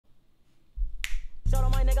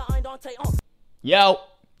Yo,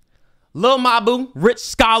 Lil Mabu, rich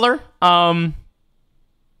scholar.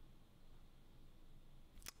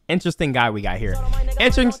 Interesting guy we got here.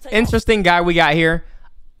 Interesting guy we got here.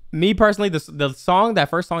 Me personally, that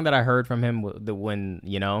first song that I heard from him, when,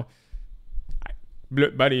 you know,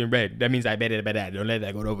 buddy in red, that means I bet it, don't let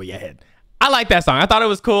that go over your head. I like that song. I thought it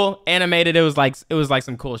was cool, animated. It was like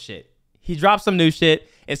some cool shit. He dropped some new shit.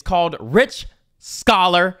 It's called Rich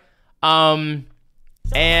Scholar.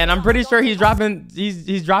 And I'm pretty sure he's dropping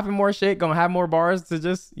more shit, gonna have more bars to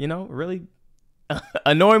just, you know, really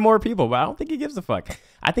annoy more people. But I don't think he gives a fuck.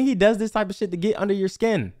 I think he does this type of shit to get under your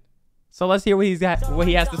skin. So let's hear what he has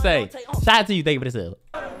to say. Shout out to you. Thank you for this.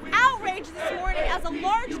 Outrage this morning as a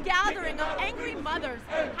large gathering of angry mothers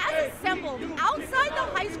has assembled outside the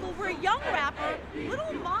high school where young rapper Little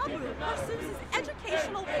Mabu pursues his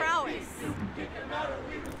educational prowess.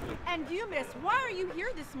 And you, miss, why are you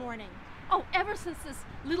here this morning? Oh, ever since this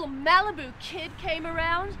little Malibu kid came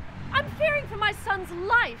around, I'm fearing for my son's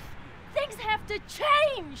life. Things have to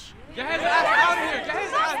change. Get his ass out of here. Get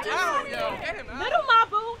his ass out, yo. Get him out. Little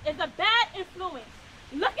Mabu is a bad influence.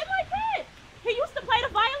 Looking like that. He used to play the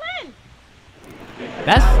violin.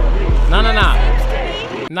 That's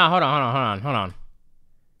no. Hold on.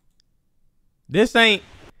 This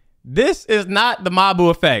is not the Mabu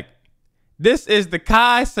effect. This is the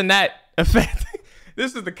Kai Cenat effect.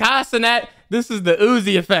 This is the Kai Cenat. This is the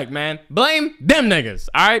Uzi effect, man. Blame them niggas,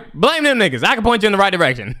 all right? Blame them niggas. I can point you in the right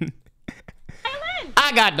direction.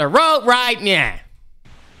 I got the road right now.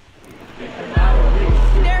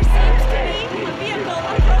 There seems to be a vehicle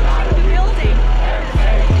approaching the building.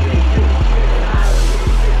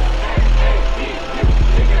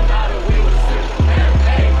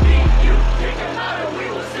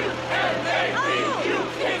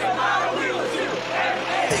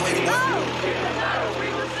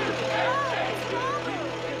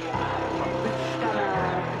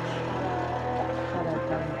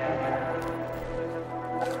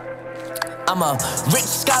 I'm a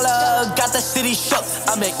rich scholar, got the city shook.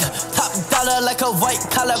 I make top dollar like a white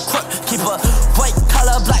collar crook. Keep a white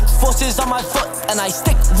collar, black forces on my foot. And I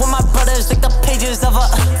stick with my brothers like the pages of a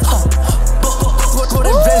book.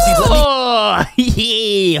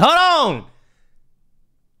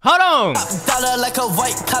 Hold on. Top dollar like a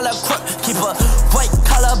white collar crook. Keep a white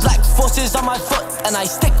collar, black forces on my foot. And I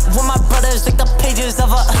stick with my brothers like the pages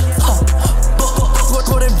of a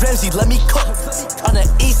let me cook on the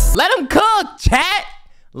east. Let him cook, chat.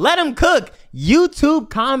 Let him cook. YouTube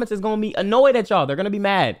comments is gonna be annoyed at y'all. They're gonna be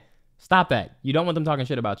mad. Stop that. You don't want them talking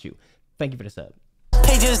shit about you. Thank you for the sub.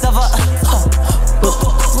 Pages of a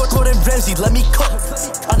let me cook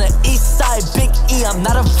on the east side. Big E, I'm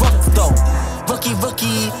not a rook though. Rookie,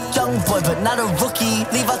 young boy, but not a rookie.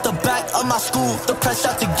 Leave out the back of my school, the press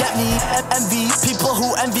out to get me. Envy, people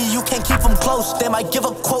who envy you can't keep them close. They might give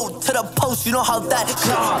a quote to the post. You know how that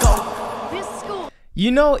go. This school.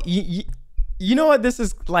 You know what this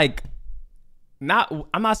is like.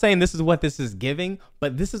 I'm not saying this is what this is giving,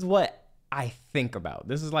 but this is what I think about.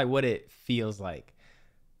 This is like what it feels like.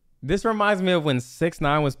 This reminds me of when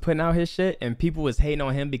 6ix9ine was putting out his shit and people was hating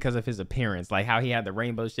on him because of his appearance, like how he had the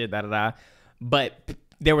rainbow shit, But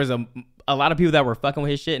there was a lot of people that were fucking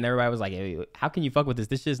with his shit, and everybody was like, hey, how can you fuck with this?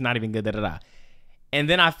 This shit's not even good, And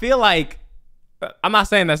then I feel like, I'm not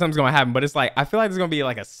saying that something's gonna happen, but it's like, I feel like there's gonna be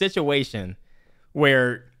like a situation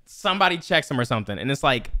where somebody checks him or something, and it's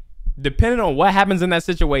like, depending on what happens in that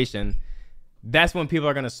situation, that's when people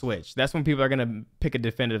are gonna switch. That's when people are gonna pick a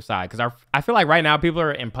definitive side. Because I feel like right now people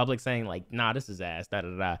are in public saying like, nah, this is ass,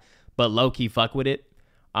 but low key fuck with it.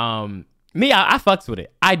 Me, I fucks with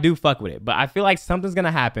it. I do fuck with it. But I feel like something's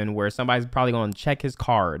gonna happen where somebody's probably gonna check his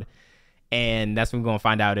card, and that's when we're gonna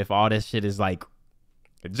find out if all this shit is like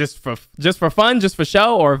just for fun, just for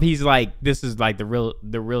show, or if he's like, this is like the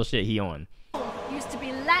real shit he on. Used to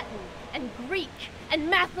be Latin and Greek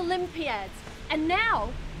and math Olympiads, and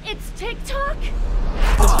now it's TikTok.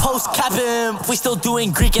 The post capping, we still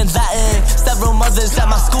doing Greek and Latin. Several mothers at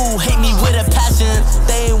my school hate me with a passion.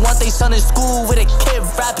 They ain't want their son in school with a kid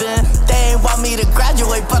rapping. They ain't want me to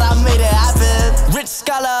graduate, but I made it happen. Rich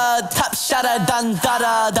scholar, top shotter, done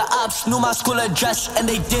dada. The ops knew my school address and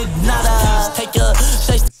they did nada. Take a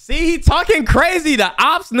see, he talking crazy. The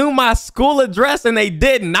ops knew my school address and they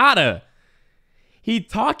did nada. He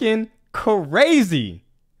talking crazy.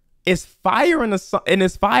 It's fire in the song, and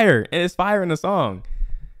it's fire in the song.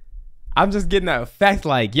 I'm just getting that effect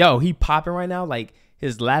like, yo, he popping right now. Like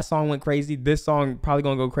his last song went crazy. This song probably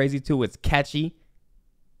gonna go crazy too. It's catchy.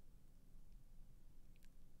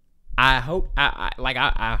 I hope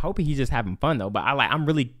I hope he's just having fun though. But I'm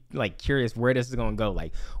really like curious where this is gonna go.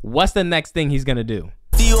 Like, what's the next thing he's gonna do?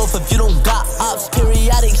 If you don't got ops,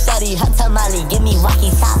 periodic shawty, hot tamale, give me rocky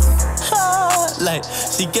top. Like,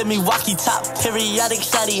 she give me rocky top, periodic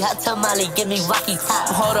shawty, hot tamale, give me rocky top.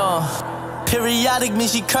 Hold on. Periodic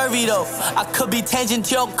means she curvy though. I could be tangent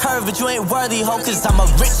to your curve, but you ain't worthy, ho, cause I'm a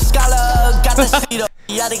rich scholar. Got the speed up.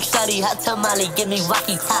 Periodic shawty, hot tamale, give me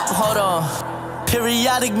rocky top. Hold on.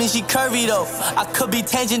 Periodic means she curvy though. I could be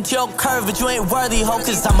tangent to your curve, but you ain't worthy, ho,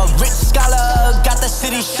 cause I'm a rich scholar. Got the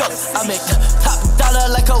city shook. I make top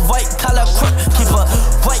dollar like a white collar crook. Keep a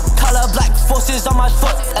white collar, black forces on my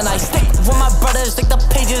foot. And I stick with my brothers like the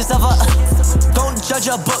pages of a. Don't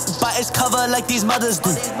judge a book by its cover like these mothers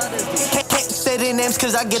do. Can't say their names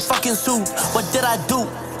cause I get fucking sued. What did I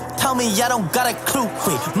do? Tell me I don't got a clue.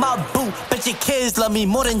 Wait, Mabu, bet your kids love me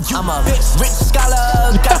more than you. I'm a rich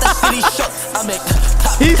scholar, got the city shook. I make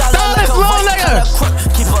top dollar like a white collar crook.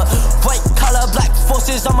 Keep a white collar, black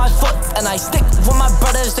forces on my foot. And I stick with my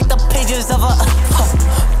brothers like the pages of a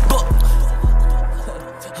book.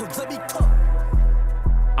 Let me cook.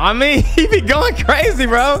 I mean, he be going crazy,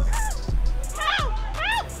 bro.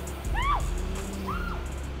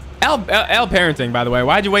 L parenting, by the way.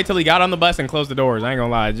 Why'd you wait till he got on the bus and closed the doors? I ain't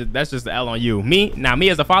gonna lie. That's just the L on you. Me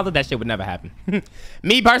as a father, that shit would never happen.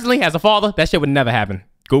 Me personally, as a father, that shit would never happen.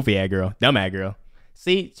 Goofy ass girl. Dumb ass girl.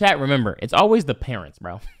 See, chat, remember, it's always the parents,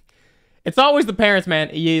 bro. It's always the parents,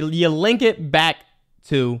 man. You link it back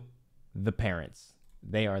to the parents.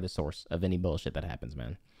 They are the source of any bullshit that happens,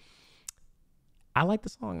 man. I like the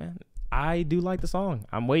song, man. I do like the song.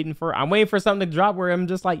 I'm waiting for something to drop where I'm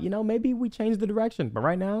just like, you know, maybe we change the direction. But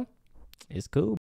right now, it's cool.